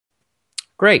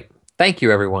Great. Thank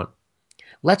you, everyone.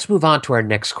 Let's move on to our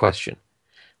next question.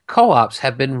 Co-ops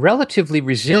have been relatively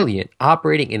resilient,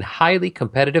 operating in highly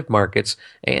competitive markets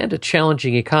and a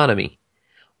challenging economy.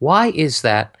 Why is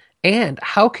that, and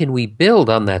how can we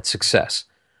build on that success?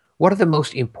 What are the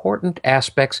most important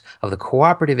aspects of the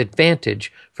cooperative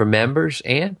advantage for members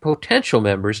and potential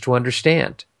members to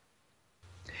understand?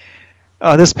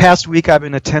 This past week, I've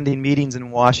been attending meetings in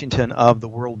Washington of the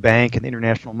World Bank and the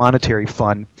International Monetary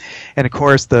Fund. And of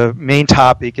course, the main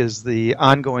topic is the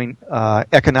ongoing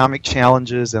economic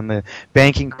challenges and the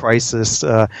banking crisis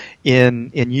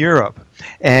in Europe.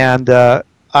 And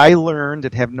I learned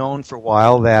and have known for a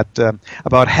while that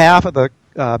about half of the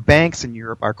banks in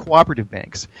Europe are cooperative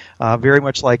banks, very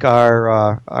much like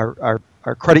our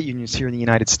credit unions here in the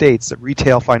United States, the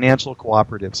retail financial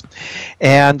cooperatives.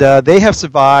 And they have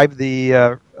survived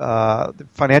the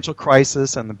financial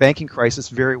crisis and the banking crisis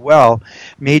very well.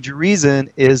 Major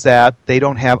reason is that they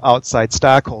don't have outside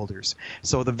stockholders.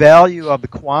 So the value of the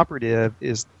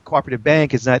cooperative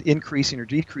bank is not increasing or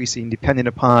decreasing depending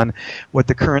upon what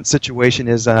the current situation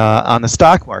is on the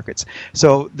stock markets.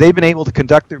 So they've been able to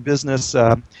conduct their business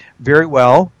very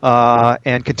well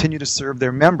and continue to serve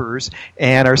their members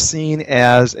and are seen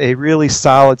as a really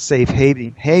solid safe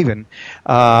haven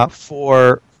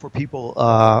for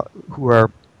people who are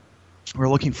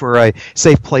looking for a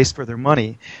safe place for their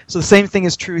money. So the same thing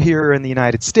is true here in the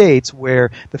United States,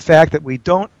 where the fact that we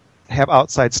don't have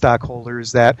outside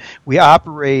stockholders, that we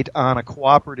operate on a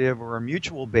cooperative or a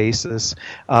mutual basis,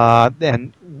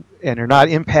 and are not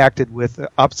impacted with the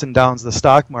ups and downs of the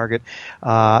stock market,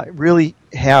 really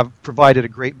have provided a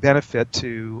great benefit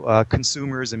to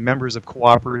consumers and members of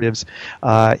cooperatives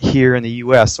here in the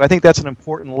U.S. So I think that's an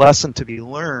important lesson to be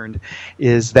learned,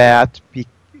 is that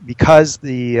because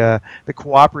the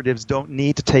cooperatives don't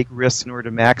need to take risks in order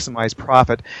to maximize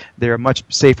profit, they're a much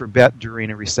safer bet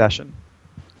during a recession.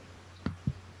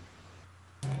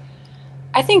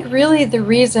 I think really the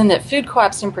reason that food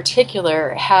co-ops in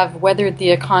particular have weathered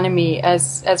the economy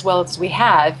as well as we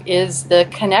have is the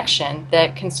connection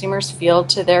that consumers feel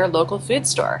to their local food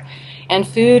store. And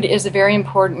food is a very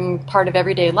important part of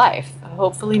everyday life.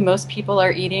 Hopefully most people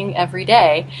are eating every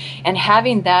day, and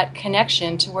having that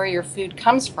connection to where your food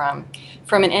comes from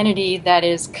an entity that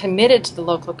is committed to the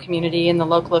local community and the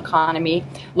local economy,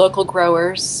 local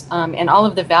growers, and all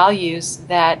of the values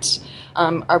that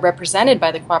are represented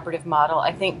by the cooperative model,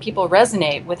 I think people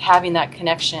resonate with having that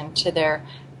connection to their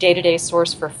day-to-day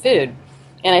source for food.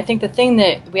 And I think the thing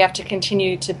that we have to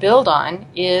continue to build on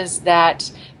is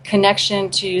that connection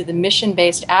to the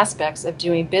mission-based aspects of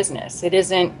doing business. It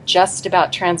isn't just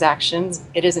about transactions.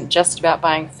 It isn't just about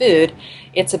buying food.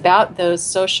 It's about those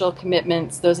social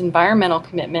commitments, those environmental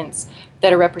commitments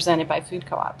that are represented by food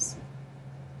co-ops.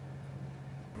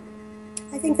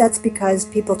 I think that's because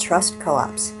people trust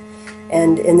co-ops.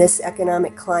 And in this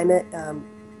economic climate,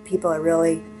 people are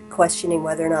really questioning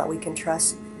whether or not we can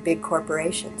trust big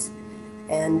corporations.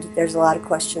 And there's a lot of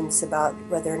questions about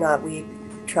whether or not we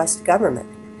trust government.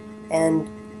 And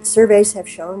surveys have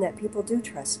shown that people do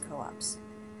trust co-ops.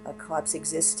 Co-ops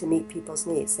exist to meet people's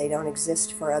needs. They don't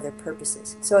exist for other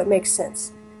purposes. So it makes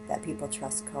sense that people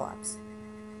trust co-ops.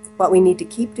 What we need to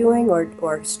keep doing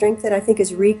or strengthen, I think,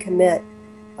 is recommit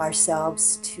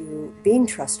ourselves to being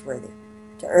trustworthy,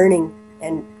 to earning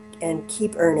and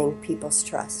keep earning people's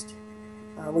trust.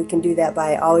 We can do that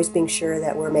by always being sure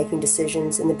that we're making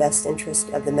decisions in the best interest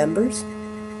of the members.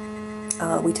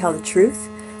 We tell the truth,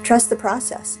 trust the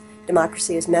process.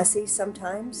 Democracy is messy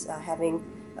sometimes. Having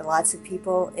lots of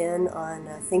people in on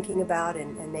thinking about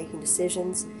and making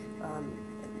decisions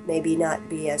maybe not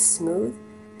be as smooth,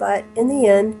 but in the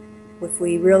end, if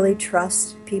we really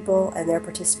trust people and their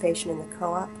participation in the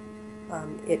co-op,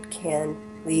 it can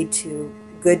lead to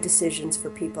good decisions for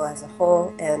people as a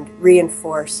whole and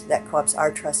reinforce that co-ops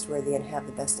are trustworthy and have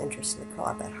the best interests of the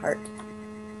co-op at heart.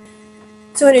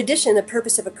 So in addition, the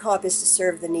purpose of a co-op is to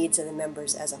serve the needs of the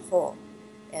members as a whole.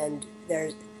 And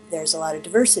there's a lot of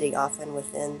diversity often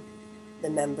within the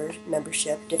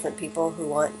membership, different people who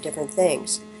want different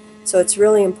things. So it's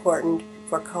really important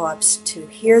for co-ops to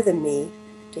hear the me,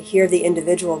 to hear the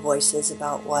individual voices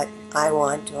about what I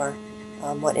want or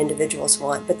what individuals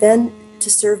want, but then to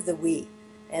serve the we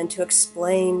and to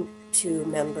explain to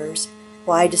members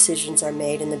why decisions are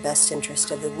made in the best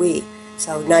interest of the we.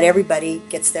 So not everybody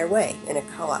gets their way in a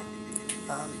co-op,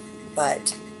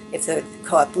 but if the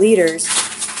co-op leaders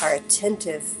are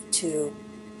attentive to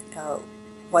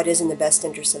what is in the best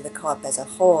interest of the co-op as a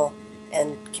whole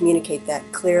and communicate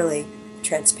that clearly,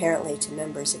 transparently to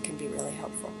members, it can be really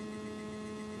helpful.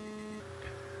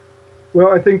 Well,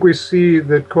 I think we see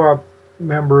that co-op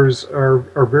members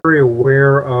are very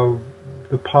aware of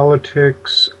the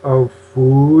politics of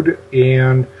food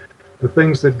and the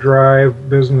things that drive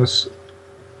business.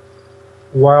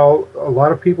 While a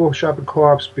lot of people shop at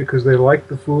co-ops because they like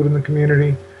the food in the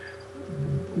community,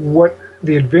 what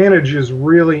the advantage is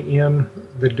really in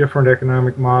the different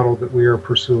economic model that we are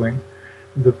pursuing.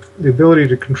 The ability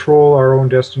to control our own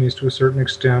destinies to a certain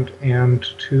extent and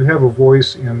to have a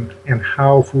voice in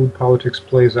how food politics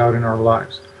plays out in our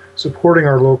lives. Supporting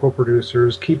our local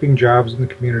producers, keeping jobs in the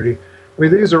community. I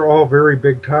mean, these are all very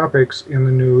big topics in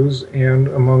the news and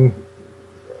among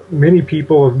many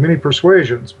people of many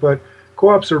persuasions, but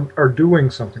co-ops are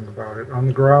doing something about it on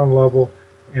the ground level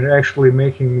and actually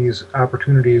making these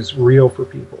opportunities real for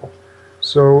people.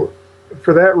 So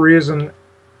for that reason,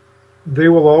 they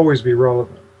will always be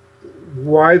relevant.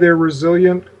 Why they're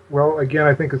resilient? Well, again,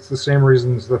 I think it's the same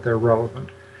reasons that they're relevant.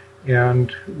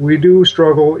 And we do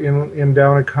struggle in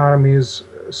down economies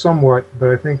somewhat, but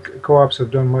I think co-ops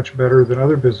have done much better than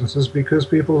other businesses because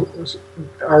people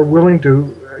are willing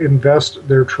to invest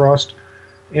their trust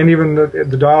and even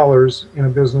the dollars in a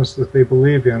business that they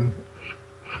believe in,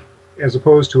 as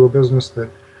opposed to a business that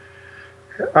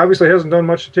obviously hasn't done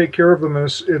much to take care of them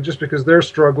just because they're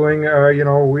struggling.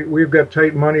 We've got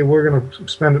tight money, we're going to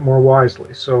spend it more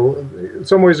wisely. So in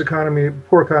some ways,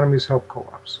 poor economies help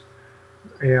co-ops.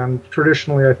 And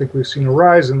traditionally, I think we've seen a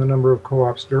rise in the number of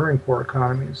co-ops during poor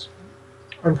economies.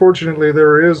 Unfortunately,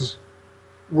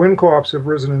 when co-ops have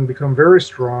risen and become very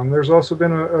strong, there's also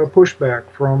been a pushback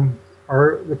from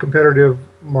the competitive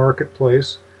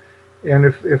marketplace. And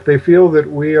if they feel that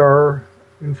we are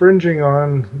infringing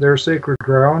on their sacred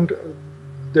ground,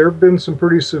 there have been some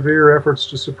pretty severe efforts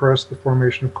to suppress the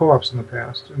formation of co-ops in the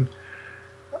past. And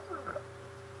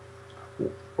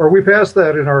are we past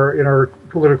that in our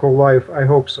political life? I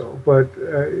hope so. But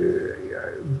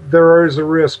there is a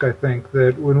risk, I think,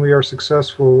 that when we are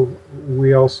successful,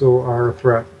 we also are a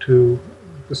threat to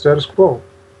the status quo.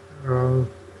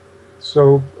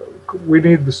 So we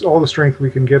need all the strength we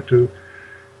can get to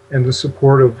and the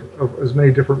support of as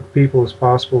many different people as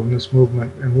possible in this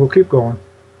movement, and we'll keep going.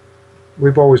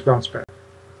 We've always bounced back.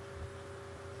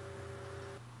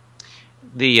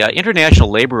 The International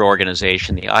Labor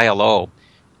Organization, the ILO,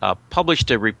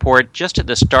 published a report just at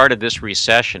the start of this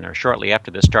recession, or shortly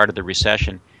after the start of the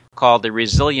recession, called The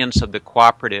Resilience of the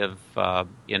Cooperative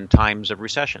in Times of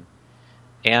Recession.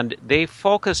 And they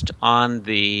focused on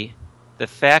the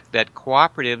fact that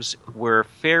cooperatives were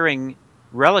faring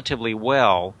relatively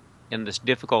well in this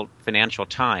difficult financial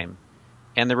time.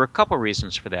 And there were a couple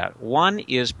reasons for that. One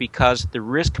is because the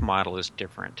risk model is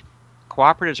different.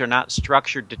 Cooperatives are not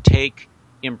structured to take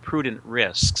imprudent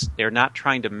risks. They're not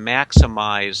trying to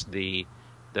maximize the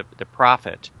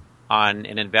profit on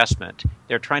an investment.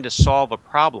 They're trying to solve a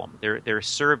problem. They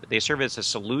serve as a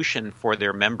solution for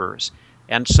their members.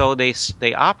 And so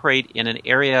they operate in an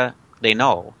area they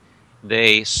know.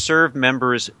 They serve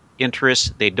members'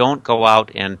 interests. They don't go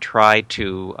out and try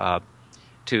to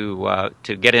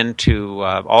get into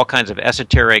all kinds of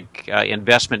esoteric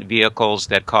investment vehicles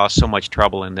that cause so much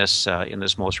trouble in this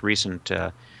most recent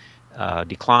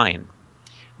decline.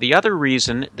 The other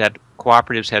reason that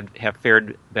cooperatives have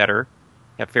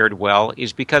fared well,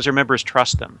 is because their members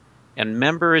trust them, and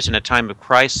members in a time of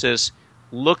crisis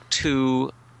look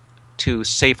to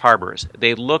safe harbors.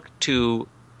 They look to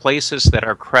places that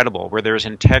are credible, where there's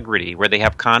integrity, where they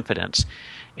have confidence.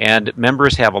 And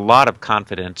members have a lot of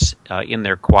confidence in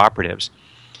their cooperatives.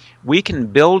 We can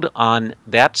build on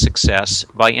that success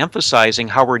by emphasizing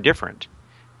how we're different,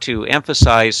 to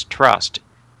emphasize trust,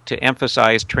 to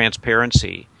emphasize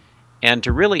transparency, and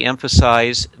to really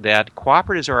emphasize that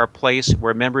cooperatives are a place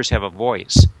where members have a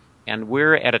voice. And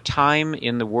we're at a time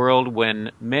in the world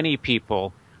when many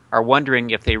people are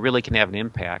wondering if they really can have an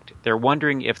impact. They're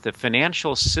wondering if the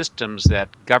financial systems that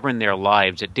govern their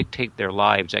lives, that dictate their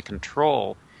lives, that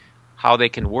control how they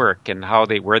can work and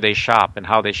where they shop and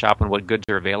how they shop and what goods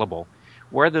are available,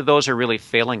 whether those are really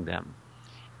failing them.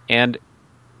 And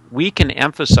we can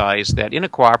emphasize that in a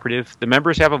cooperative, the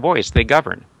members have a voice. They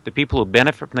govern. The people who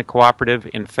benefit from the cooperative,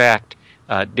 in fact,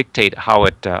 dictate how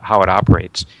it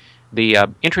operates. The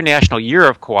International Year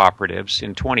of Cooperatives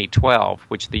in 2012,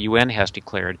 which the UN has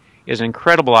declared, is an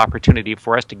incredible opportunity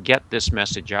for us to get this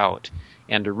message out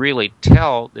and to really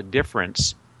tell the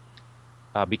difference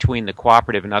between the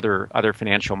cooperative and other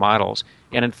financial models.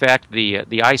 And in fact, the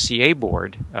ICA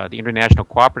board, the International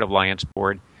Cooperative Alliance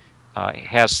board,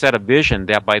 has set a vision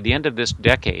that by the end of this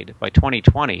decade, by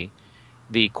 2020,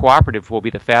 the cooperative will be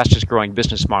the fastest growing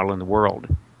business model in the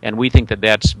world. And we think that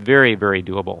that's very, very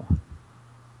doable.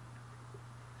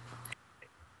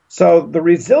 So the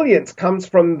resilience comes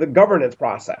from the governance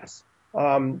process.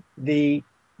 Because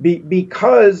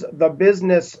the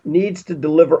business needs to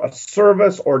deliver a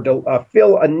service or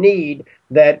fill a need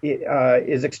that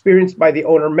is experienced by the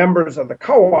owner members of the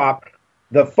co-op,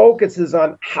 the focus is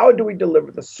on how do we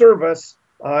deliver the service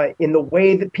in the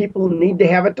way that people need to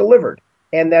have it delivered,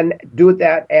 and then do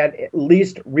that at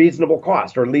least reasonable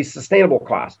cost or at least sustainable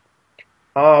cost.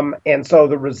 And so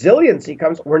the resiliency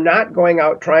comes, we're not going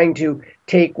out trying to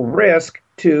take risk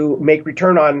to make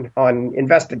return on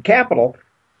invested capital.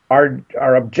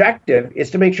 Our objective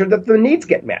is to make sure that the needs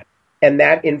get met. And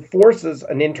that enforces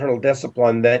an internal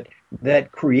discipline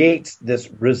that creates this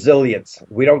resilience.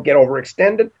 We don't get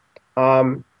overextended.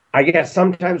 I guess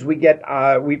sometimes we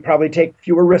probably take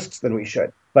fewer risks than we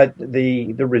should, but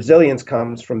the resilience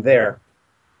comes from there.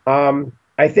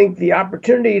 I think the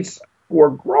opportunities for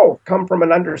growth come from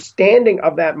an understanding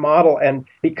of that model. And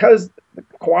because the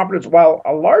cooperatives, while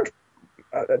are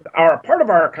a part of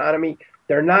our economy,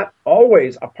 they're not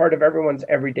always a part of everyone's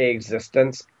everyday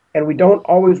existence. And we don't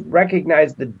always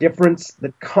recognize the difference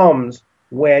that comes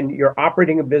when you're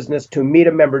operating a business to meet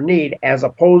a member need, as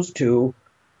opposed to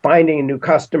finding a new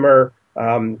customer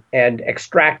and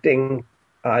extracting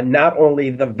not only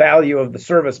the value of the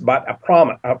service, but a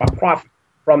profit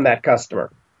from that customer.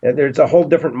 There's a whole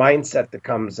different mindset that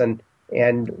comes. And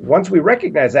once we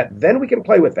recognize that, then we can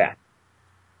play with that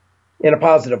in a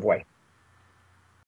positive way.